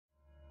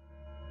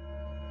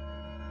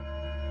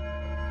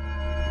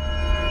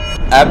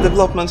App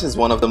development is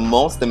one of the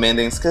most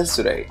demanding skills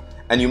today,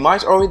 and you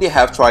might already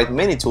have tried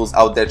many tools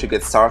out there to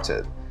get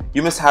started.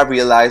 You must have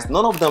realized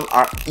none of them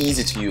are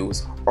easy to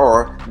use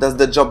or does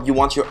the job you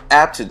want your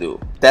app to do.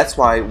 That's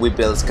why we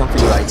built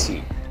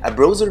Configure.IT, a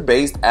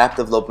browser-based app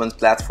development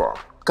platform.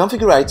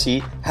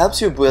 Configure.IT helps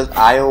you build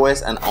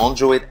iOS and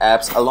Android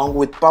apps along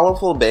with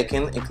powerful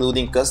backend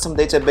including custom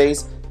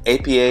database,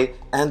 API,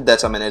 and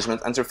data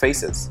management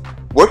interfaces.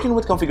 Working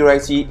with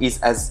Configure.IT is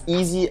as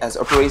easy as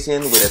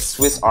operating with a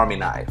Swiss Army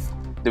knife.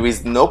 There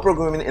is no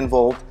programming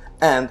involved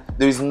and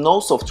there is no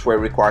software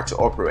required to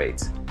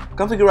operate.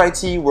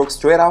 Configure.IT works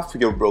straight off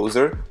your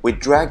browser with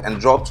drag and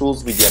drop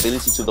tools with the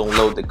ability to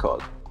download the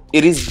code.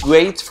 It is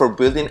great for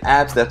building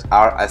apps that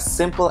are as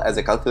simple as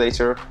a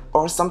calculator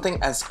or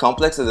something as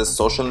complex as a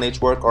social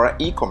network or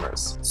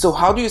e-commerce. So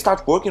how do you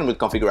start working with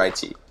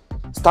Configure.IT?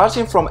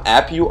 Starting from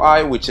App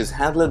UI, which is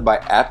handled by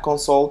App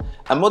Console,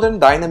 a modern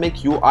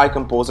dynamic UI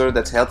composer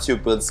that helps you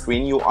build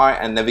screen UI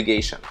and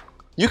navigation.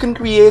 You can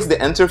create the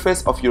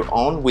interface of your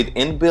own with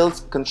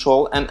inbuilt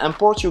control and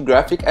import your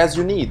graphic as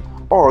you need,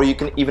 or you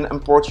can even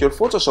import your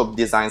Photoshop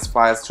designs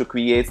files to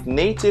create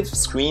native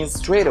screens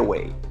straight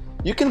away.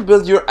 You can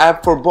build your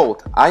app for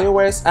both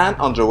iOS and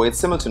Android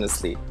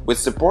simultaneously, with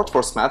support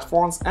for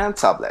smartphones and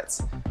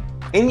tablets.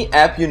 Any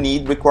app you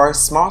need requires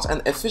smart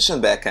and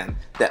efficient backend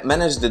that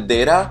manage the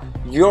data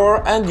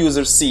your end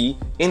users see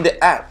in the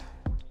app.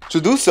 To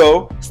do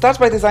so, start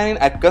by designing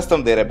a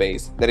custom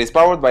database that is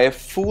powered by a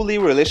fully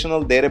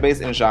relational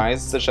database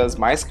engines such as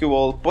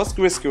MySQL,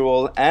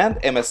 PostgreSQL, and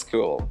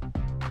MSQL.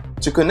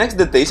 To connect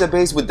the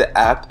database with the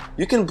app,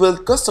 you can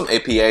build custom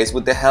APIs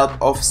with the help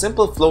of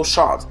simple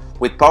flowchart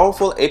with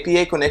powerful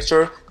API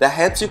connector that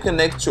helps you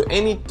connect to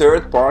any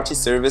third-party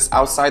service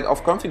outside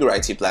of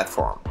Configure.IT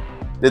platform.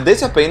 The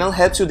data panel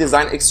helps you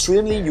design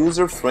extremely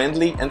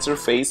user-friendly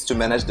interface to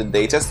manage the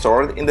data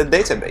stored in the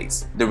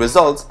database. The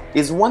result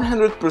is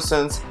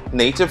 100%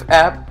 native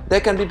app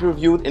that can be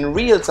previewed in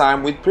real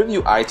time with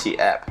Preview.IT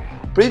app.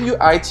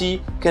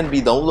 Preview.IT can be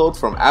downloaded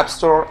from App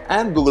Store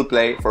and Google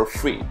Play for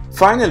free.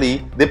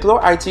 Finally,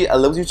 Deploy.IT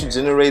allows you to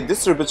generate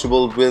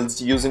distributable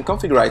builds using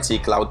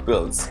Configure.IT Cloud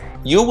Builds.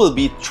 You will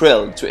be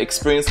thrilled to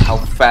experience how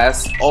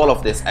fast all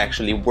of this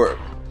actually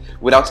works,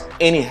 without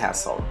any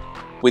hassle.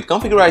 With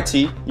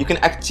Configure.IT, you can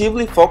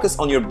actively focus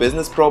on your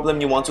business problem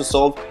you want to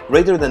solve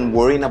rather than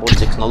worrying about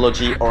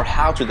technology or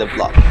how to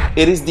develop.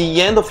 It is the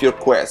end of your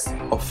quest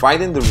of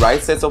finding the right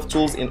sets of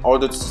tools in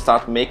order to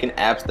start making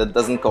apps that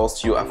doesn't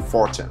cost you a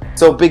fortune.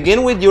 So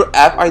begin with your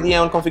app idea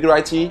on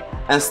Configure.IT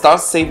and start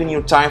saving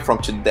your time from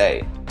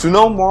today. To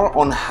know more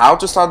on how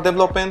to start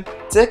developing,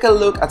 take a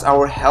look at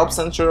our help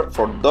center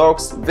for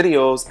docs,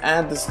 videos,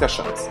 and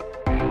discussions.